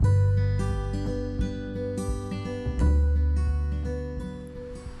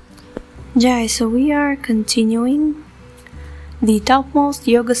Jai, so we are continuing the topmost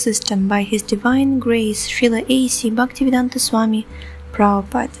yoga system by His Divine Grace Srila A.C. Bhaktivedanta Swami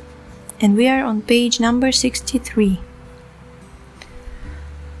Prabhupada, and we are on page number 63,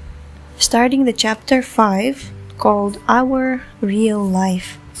 starting the chapter 5 called Our Real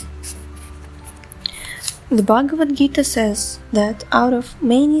Life. The Bhagavad Gita says that out of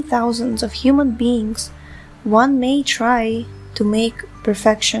many thousands of human beings, one may try to make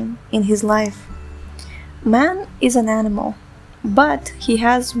perfection in his life. Man is an animal, but he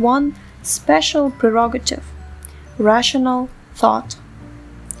has one special prerogative: rational thought.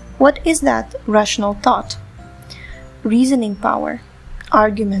 What is that rational thought? Reasoning power,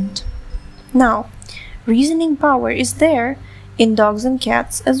 argument. Now, reasoning power is there in dogs and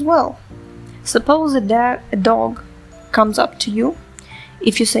cats as well. Suppose a dog comes up to you.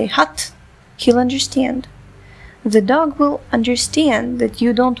 If you say "hut," he'll understand. The dog will understand that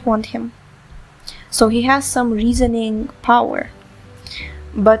you don't want him. So he has some reasoning power.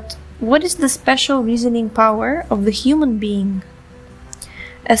 But what is the special reasoning power of the human being?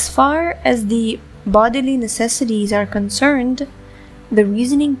 As far as the bodily necessities are concerned, the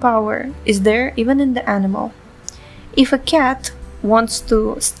reasoning power is there even in the animal. If a cat wants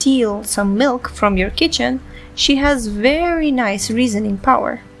to steal some milk from your kitchen, she has very nice reasoning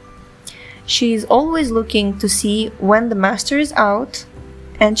power. She is always looking to see when the master is out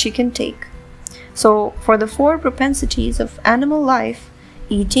and she can take. So for the four propensities of animal life,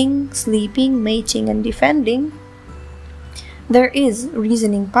 eating, sleeping, mating, and defending, there is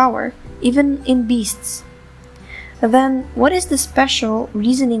reasoning power even in beasts. Then what is the special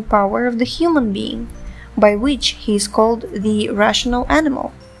reasoning power of the human being, by which he is called the rational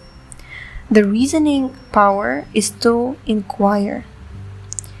animal? The reasoning power is to inquire.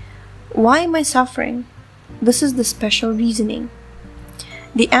 Why am I suffering? This is the special reasoning.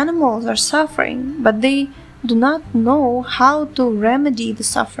 The animals are suffering, but they do not know how to remedy the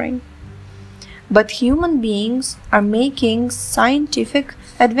suffering. But human beings are making scientific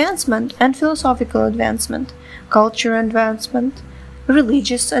advancement and philosophical advancement, culture advancement,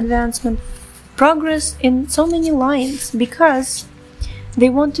 religious advancement, progress in so many lines because they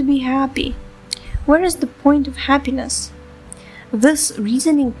want to be happy. Where is the point of happiness? This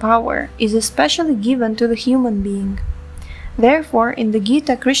reasoning power is especially given to the human being. Therefore, in the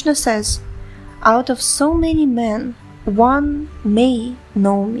Gita, Krishna says, "Out of so many men, one may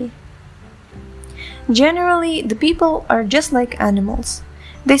know me." Generally, the people are just like animals.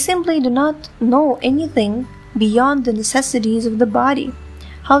 They simply do not know anything beyond the necessities of the body: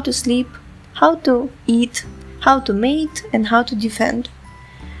 how to sleep, how to eat, how to mate, and how to defend.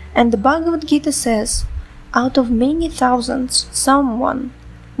 And the Bhagavad Gita says, out of many thousands, someone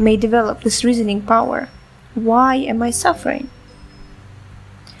may develop this reasoning power. Why am I suffering?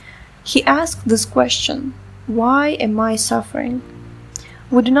 He asked this question, why am I suffering?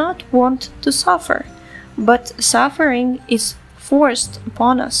 We do not want to suffer, but suffering is forced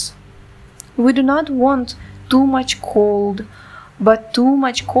upon us. We do not want too much cold, but too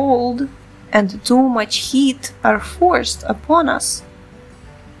much cold and too much heat are forced upon us.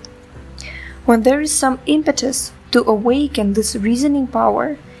 When there is some impetus to awaken this reasoning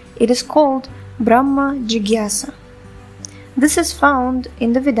power, it is called Brahma Jigyasa. This is found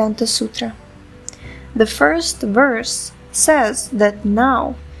in the Vedanta Sutra. The first verse says that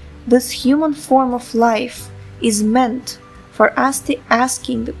now this human form of life is meant for us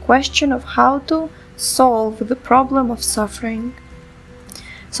asking the question of how to solve the problem of suffering.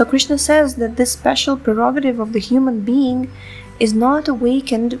 So Krishna says that this special prerogative of the human being is not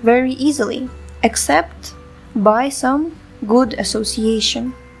awakened very easily, except by some good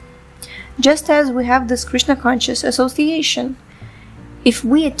association. Just as we have this Krishna conscious association, if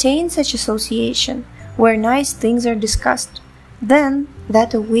we attain such association where nice things are discussed, then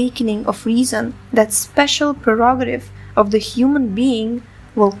that awakening of reason, that special prerogative of the human being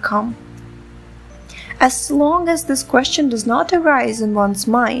will come. As long as this question does not arise in one's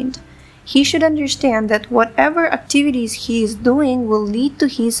mind, he should understand that whatever activities he is doing will lead to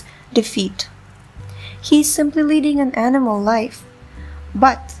his defeat. He is simply leading an animal life,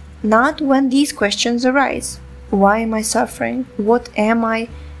 but not when these questions arise. Why am I suffering? What am I?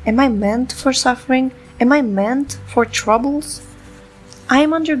 Am I meant for suffering? Am I meant for troubles? I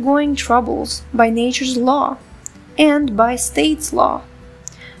am undergoing troubles by nature's law and by state's law.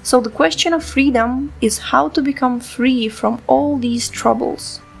 So the question of freedom is how to become free from all these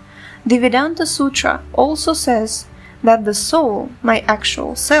troubles. The Vedanta Sutra also says that the soul, my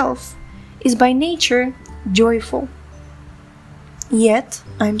actual self, is by nature joyful. Yet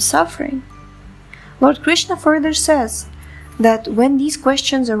I am suffering. Lord Krishna further says that when these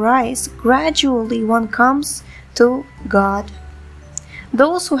questions arise, gradually one comes to God.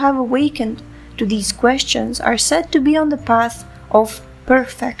 Those who have awakened to these questions are said to be on the path of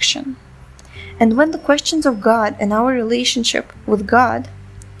perfection. And when the questions of God and our relationship with God,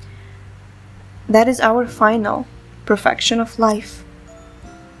 that is our final perfection of life.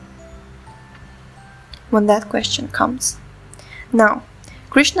 When that question comes. Now,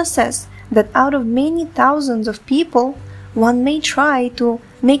 Krishna says that out of many thousands of people, one may try to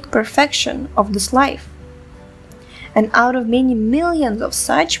make perfection of this life. And out of many millions of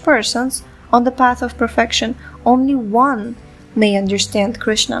such persons on the path of perfection, only one may understand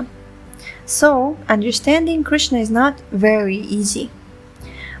Krishna. So, understanding Krishna is not very easy.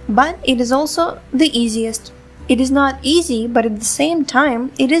 But it is also the easiest. It is not easy, but at the same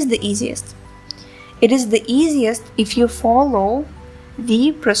time, it is the easiest. It is the easiest if you follow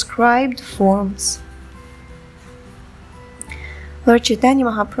the prescribed forms. Lord Chaitanya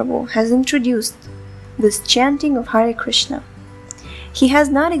Mahaprabhu has introduced this chanting of Hare Krishna. He has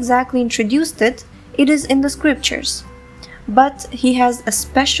not exactly introduced it, it is in the scriptures, but he has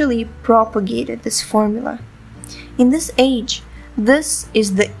especially propagated this formula. In this age, this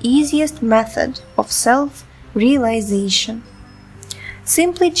is the easiest method of self-realization.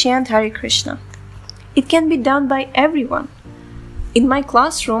 Simply chant Hare Krishna. It can be done by everyone. In my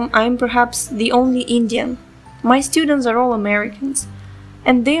classroom, I am perhaps the only Indian. My students are all Americans,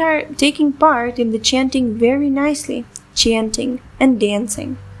 and they are taking part in the chanting very nicely, chanting and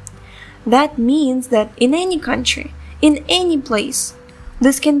dancing. That means that in any country, in any place,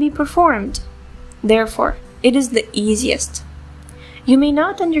 this can be performed. Therefore, it is the easiest. You may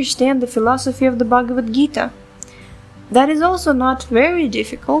not understand the philosophy of the Bhagavad Gita. That is also not very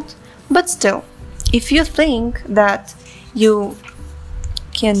difficult, but still, if you think that you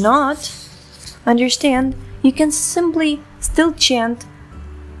cannot understand, you can simply still chant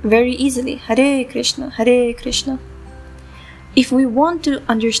very easily, Hare Krishna, Hare Krishna. If we want to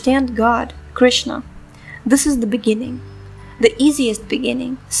understand God, Krishna, this is the beginning, the easiest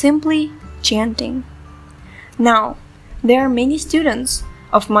beginning, simply chanting. Now, there are many students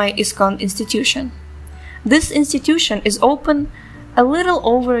of my ISKCON institution. This institution is open a little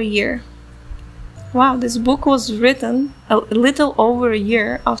over a year. Wow, this book was written a little over a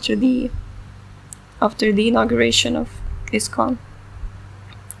year after the inauguration of ISKCON.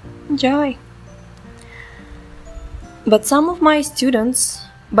 Jai. But some of my students,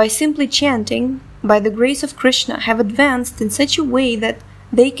 by simply chanting, by the grace of Krishna, have advanced in such a way that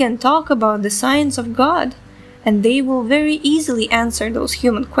they can talk about the science of God, and they will very easily answer those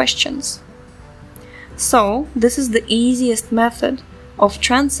human questions. So, this is the easiest method of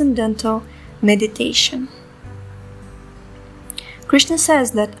transcendental meditation. Krishna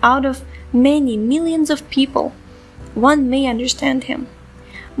says that out of many millions of people, one may understand him.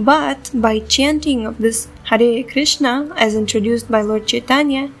 But by chanting of this Hare Krishna, as introduced by Lord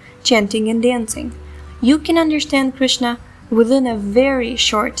Chaitanya, chanting and dancing, you can understand Krishna within a very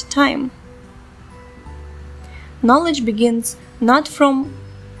short time. Knowledge begins not from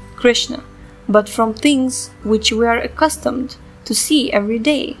Krishna, but from things which we are accustomed to see every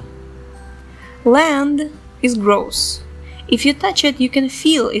day. Land is gross. If you touch it, you can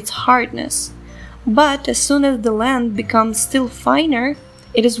feel its hardness. But as soon as the land becomes still finer,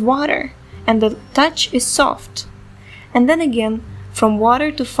 it is water, and the touch is soft. And then again, from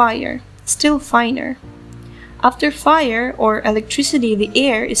water to fire, still finer. After fire or electricity, the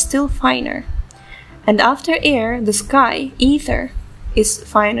air is still finer. And after air, the sky, ether, is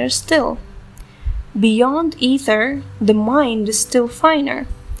finer still. Beyond ether, the mind is still finer.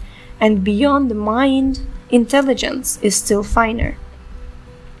 And beyond the mind, intelligence is still finer.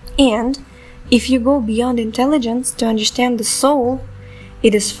 And if you go beyond intelligence to understand the soul,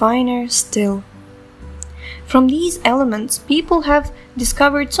 it is finer still. From these elements, people have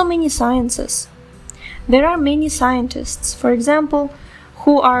discovered so many sciences. There are many scientists, for example,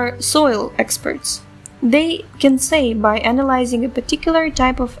 who are soil experts. They can say by analyzing a particular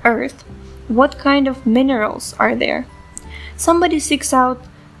type of earth what kind of minerals are there. Somebody seeks out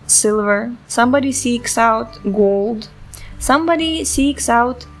silver, somebody seeks out gold, somebody seeks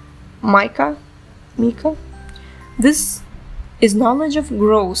out mica. This is knowledge of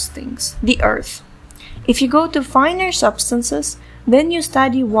gross things, the earth. If you go to finer substances, then you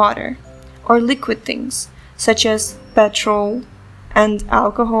study water or liquid things, such as petrol and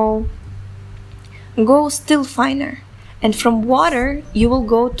alcohol. Go still finer, and from water you will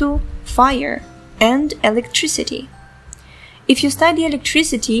go to fire and electricity. If you study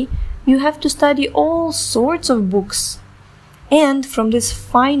electricity, you have to study all sorts of books, and from this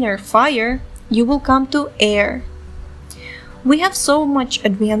finer fire you will come to air. We have so much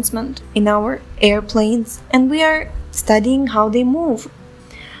advancement in our airplanes, and we are studying how they move,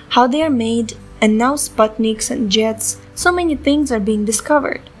 how they are made, and now Sputniks and jets, so many things are being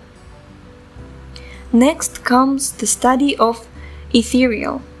discovered. Next comes the study of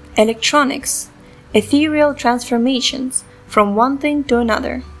ethereal, electronics, ethereal transformations from one thing to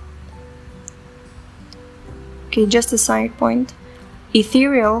another. Okay, just a side point.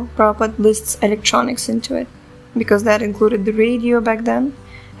 Ethereal, Prabhupada lists electronics into it, because that included the radio back then,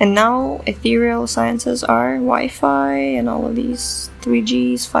 and now ethereal sciences are Wi-Fi and all of these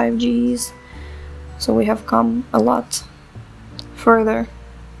 3Gs, 5Gs, so we have come a lot further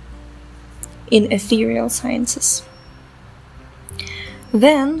in ethereal sciences.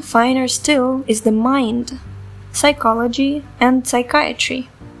 Then, finer still is the mind, psychology, and psychiatry.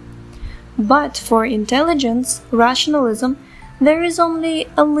 But for intelligence, rationalism, there is only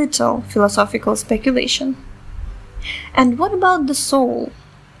a little philosophical speculation. And what about the soul?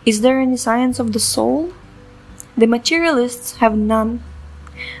 Is there any science of the soul? The materialists have none.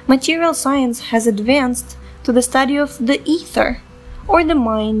 Material science has advanced to the study of the ether, or the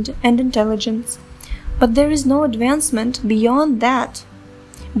mind and intelligence. But there is no advancement beyond that.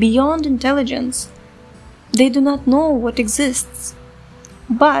 Beyond intelligence, they do not know what exists.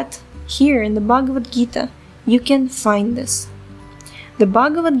 But here in the Bhagavad Gita, you can find this. The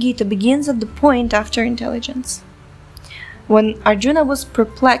Bhagavad Gita begins at the point after intelligence. When Arjuna was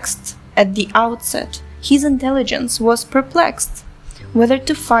perplexed at the outset, his intelligence was perplexed, whether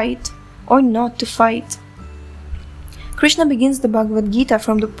to fight or not to fight. Krishna begins the Bhagavad Gita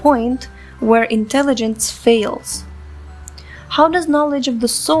from the point where intelligence fails. How does knowledge of the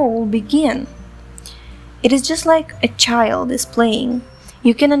soul begin? It is just like a child is playing.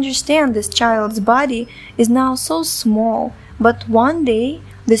 You can understand this child's body is now so small, but one day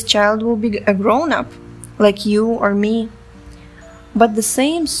this child will be a grown-up, like you or me. But the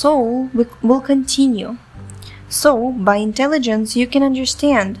same soul will continue. So, by intelligence, you can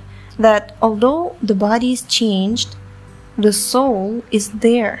understand that although the body is changed, the soul is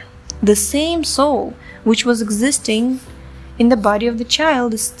there. The same soul which was existing in the body of the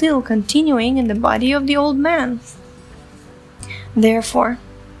child is still continuing in the body of the old man. Therefore,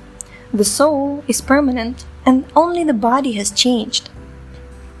 the soul is permanent and only the body has changed.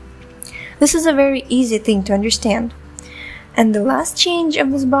 This is a very easy thing to understand. And the last change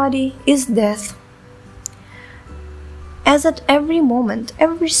of this body is death. As at every moment,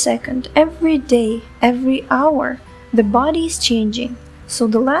 every second, every day, every hour, the body is changing. So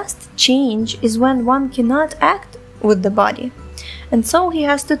the last change is when one cannot act with the body, and so he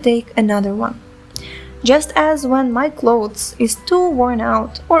has to take another one. Just as when my clothes is too worn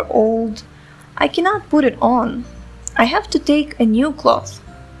out or old, I cannot put it on. I have to take a new cloth.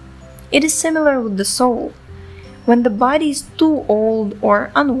 It is similar with the soul. When the body is too old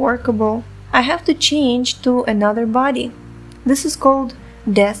or unworkable, I have to change to another body. This is called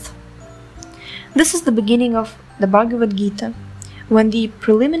death. This is the beginning of the Bhagavad Gita, when the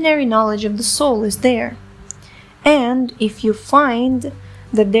preliminary knowledge of the soul is there. And if you find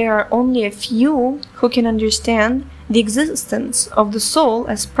that there are only a few who can understand the existence of the soul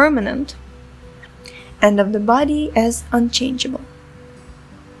as permanent and of the body as unchangeable.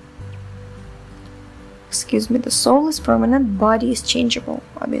 The soul is permanent, body is changeable,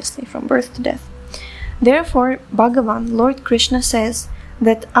 obviously, from birth to death. Therefore, Bhagavan, Lord Krishna, says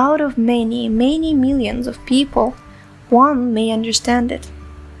that out of many, many millions of people, one may understand it.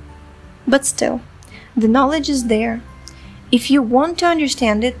 But still, the knowledge is there. If you want to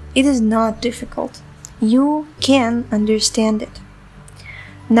understand it, it is not difficult. You can understand it.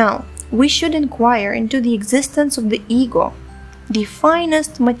 Now, we should inquire into the existence of the ego, the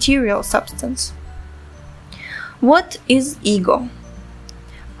finest material substance. What is ego?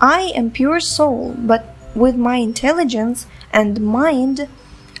 I am pure soul, but with my intelligence and mind,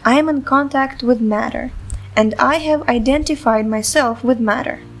 I am in contact with matter, and I have identified myself with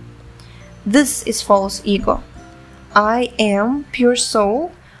matter. This is false ego. I am pure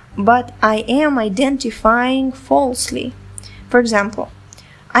soul, but I am identifying falsely. For example,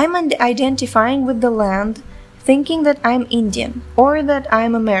 I am identifying with the land, thinking that I am Indian or that I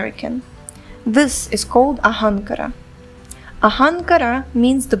am American. This is called ahankara. Ahankara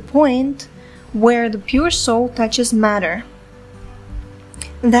means the point where the pure soul touches matter.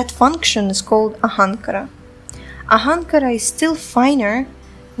 That function is called ahankara. Ahankara is still finer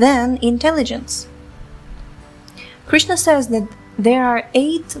than intelligence. Krishna says that there are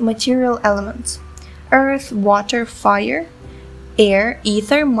 8 material elements: earth, water, fire, air,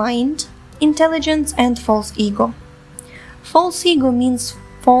 ether, mind, intelligence, and false ego. False ego means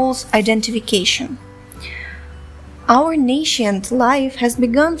false identification. Our nascent life has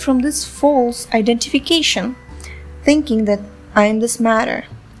begun from this false identification, thinking that I am this matter,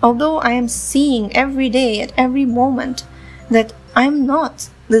 although I am seeing every day at every moment that I am not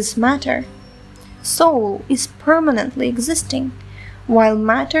this matter. Soul is permanently existing, while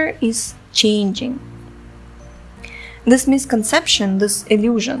matter is changing. This misconception, this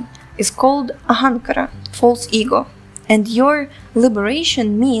illusion, is called ahankara, false ego, and your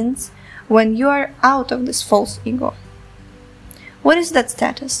liberation means when you are out of this false ego. What is that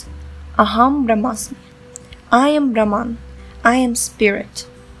status? Aham Brahmasmi. I am Brahman. I am spirit.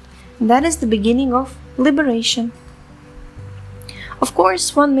 That is the beginning of liberation. Of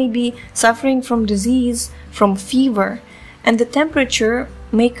course, one may be suffering from disease, from fever, and the temperature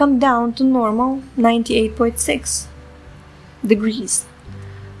may come down to normal 98.6 degrees.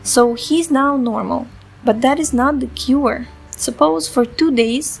 So he's now normal, but that is not the cure. Suppose for 2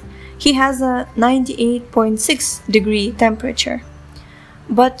 days he has a 98.6 degree temperature.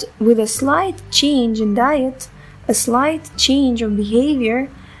 But with a slight change in diet, a slight change of behavior,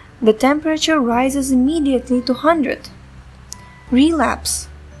 the temperature rises immediately to 100. Relapse.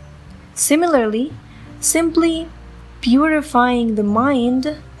 Similarly, simply purifying the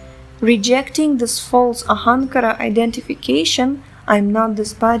mind, rejecting this false ahankara identification, I am not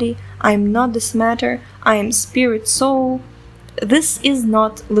this body, I am not this matter, I am spirit soul, this is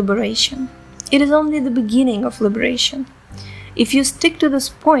not liberation. It is only the beginning of liberation. If you stick to this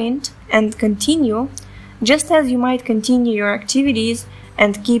point and continue, just as you might continue your activities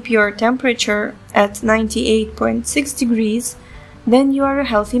and keep your temperature at 98.6 degrees, then you are a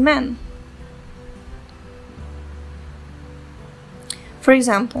healthy man. For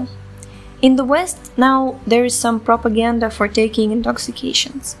example, in the West now there is some propaganda for taking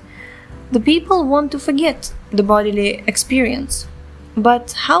intoxications. The people want to forget the bodily experience.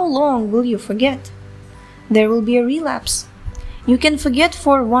 But how long will you forget? There will be a relapse. You can forget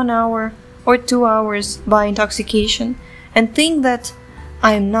for 1 hour or 2 hours by intoxication and think that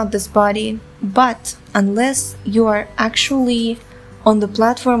I am not this body, but unless you are actually on the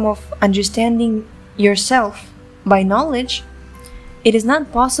platform of understanding yourself by knowledge, it is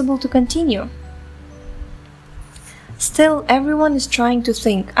not possible to continue. Still, everyone is trying to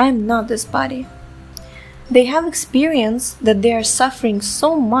think, I am not this body. They have experienced that they are suffering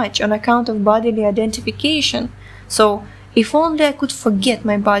so much on account of bodily identification, so if only I could forget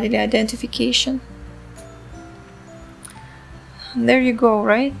my bodily identification. There you go,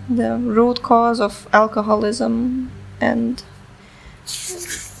 right? The root cause of alcoholism and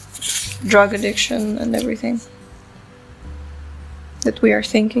drug addiction and everything. That we are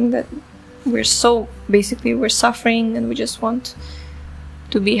thinking that we're suffering and we just want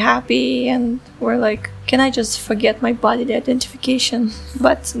to be happy, and we're like, can I just forget my bodily identification?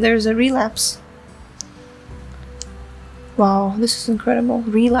 But there's a relapse. Wow, this is incredible.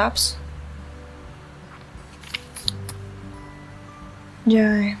 Relapse.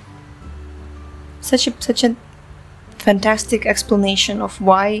 Yeah. Such a fantastic explanation of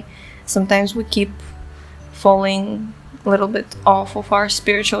why sometimes we keep falling a little bit off of our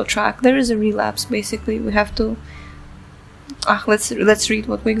spiritual track. There is a relapse, basically. We have to let's read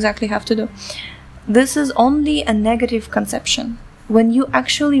what we exactly have to do. This is only a negative conception. When you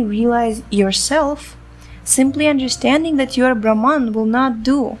actually realize yourself, simply understanding that you are Brahman will not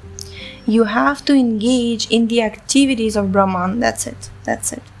do. You have to engage in the activities of Brahman. That's it.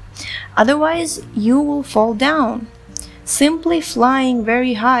 Otherwise, you will fall down. Simply flying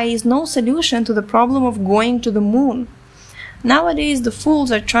very high is no solution to the problem of going to the moon. Nowadays, the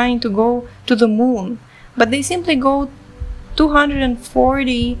fools are trying to go to the moon, but they simply go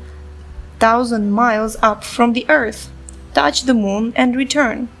 240,000 miles up from the earth, touch the moon and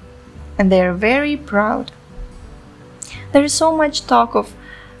return. And they are very proud. There is so much talk of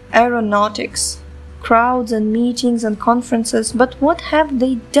aeronautics, crowds and meetings and conferences, but what have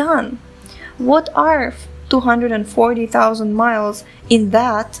they done? What are 240,000 miles in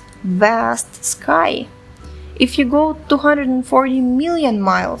that vast sky? If you go 240 million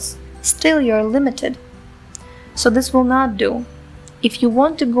miles, still you are limited. So this will not do. If you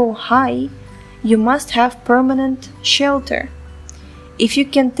want to go high, you must have permanent shelter. If you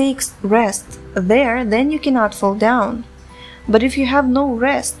can take rest there, then you cannot fall down. But if you have no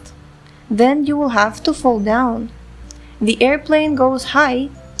rest, then you will have to fall down. The airplane goes high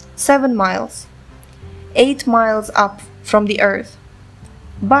 7 miles, 8 miles up from the earth,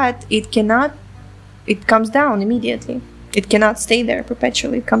 but it comes down immediately. It cannot stay there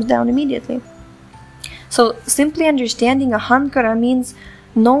perpetually, it comes down immediately. So simply understanding ahankara means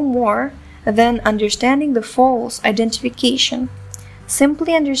no more than understanding the false identification.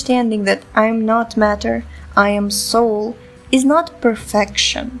 Simply understanding that I am not matter, I am soul, is not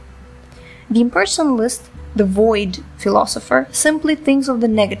perfection. The impersonalist, the void philosopher, simply thinks of the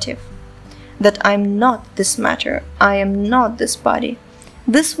negative, that I am not this matter, I am not this body.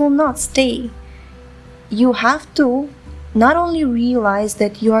 This will not stay. You have to not only realize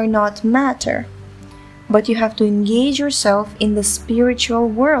that you are not matter, but you have to engage yourself in the spiritual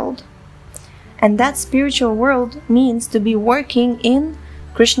world. And that spiritual world means to be working in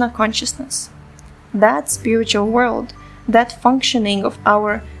Krishna consciousness. That spiritual world, that functioning of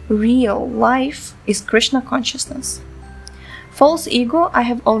our real life is Krishna consciousness. False ego I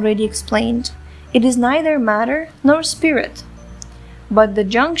have already explained. It is neither matter nor spirit, but the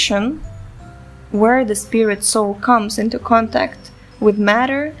junction where the spirit soul comes into contact with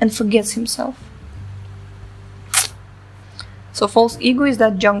matter and forgets himself. So false ego is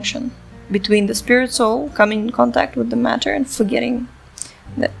that junction between the spirit soul coming in contact with the matter and forgetting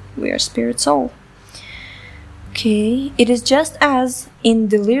that we are spirit soul. Okay, it is just as in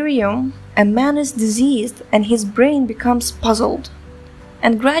delirium a man is diseased and his brain becomes puzzled,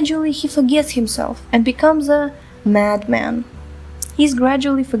 and gradually he forgets himself and becomes a madman. He is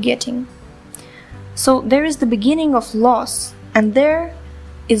gradually forgetting. So there is the beginning of loss, and there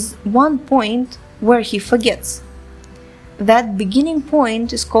is one point where he forgets. That beginning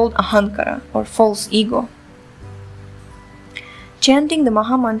point is called ahankara, or false ego. Chanting the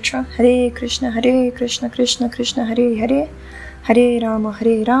Maha Mantra, Hare Krishna, Krishna Krishna, Hare Hare, Hare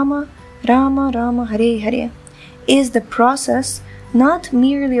Rama, Rama Rama, Hare Hare, is the process not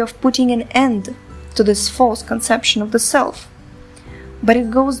merely of putting an end to this false conception of the self, but it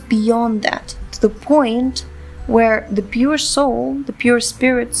goes beyond that, to the point where the pure soul, the pure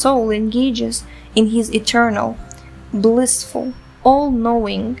spirit soul, engages in his eternal, blissful,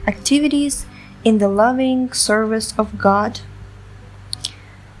 all-knowing activities in the loving service of God.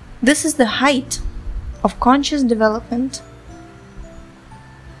 This is the height of conscious development,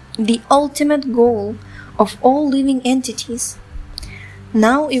 the ultimate goal of all living entities,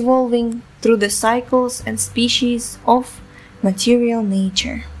 now evolving through the cycles and species of material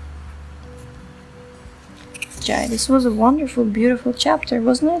nature. Jai, this was a wonderful, beautiful chapter,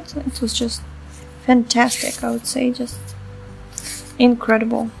 wasn't it? It was just fantastic, I would say, just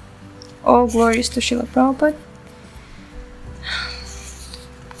incredible. All glories to Srila Prabhupada.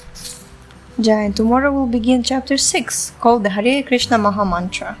 Jai, and tomorrow we'll begin chapter 6, called the Hare Krishna Maha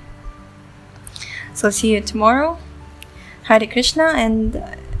Mantra. So see you tomorrow. Hare Krishna, and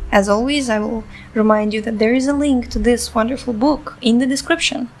as always, I will remind you that there is a link to this wonderful book in the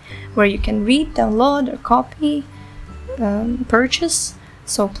description, where you can read, download, or copy, purchase.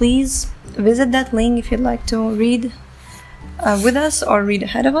 So please visit that link if you'd like to read with us or read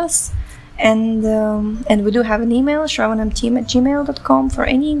ahead of us. And we do have an email, shravanamteam@gmail.com, for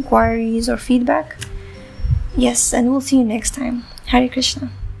any inquiries or feedback. Yes, and we'll see you next time. Hare Krishna.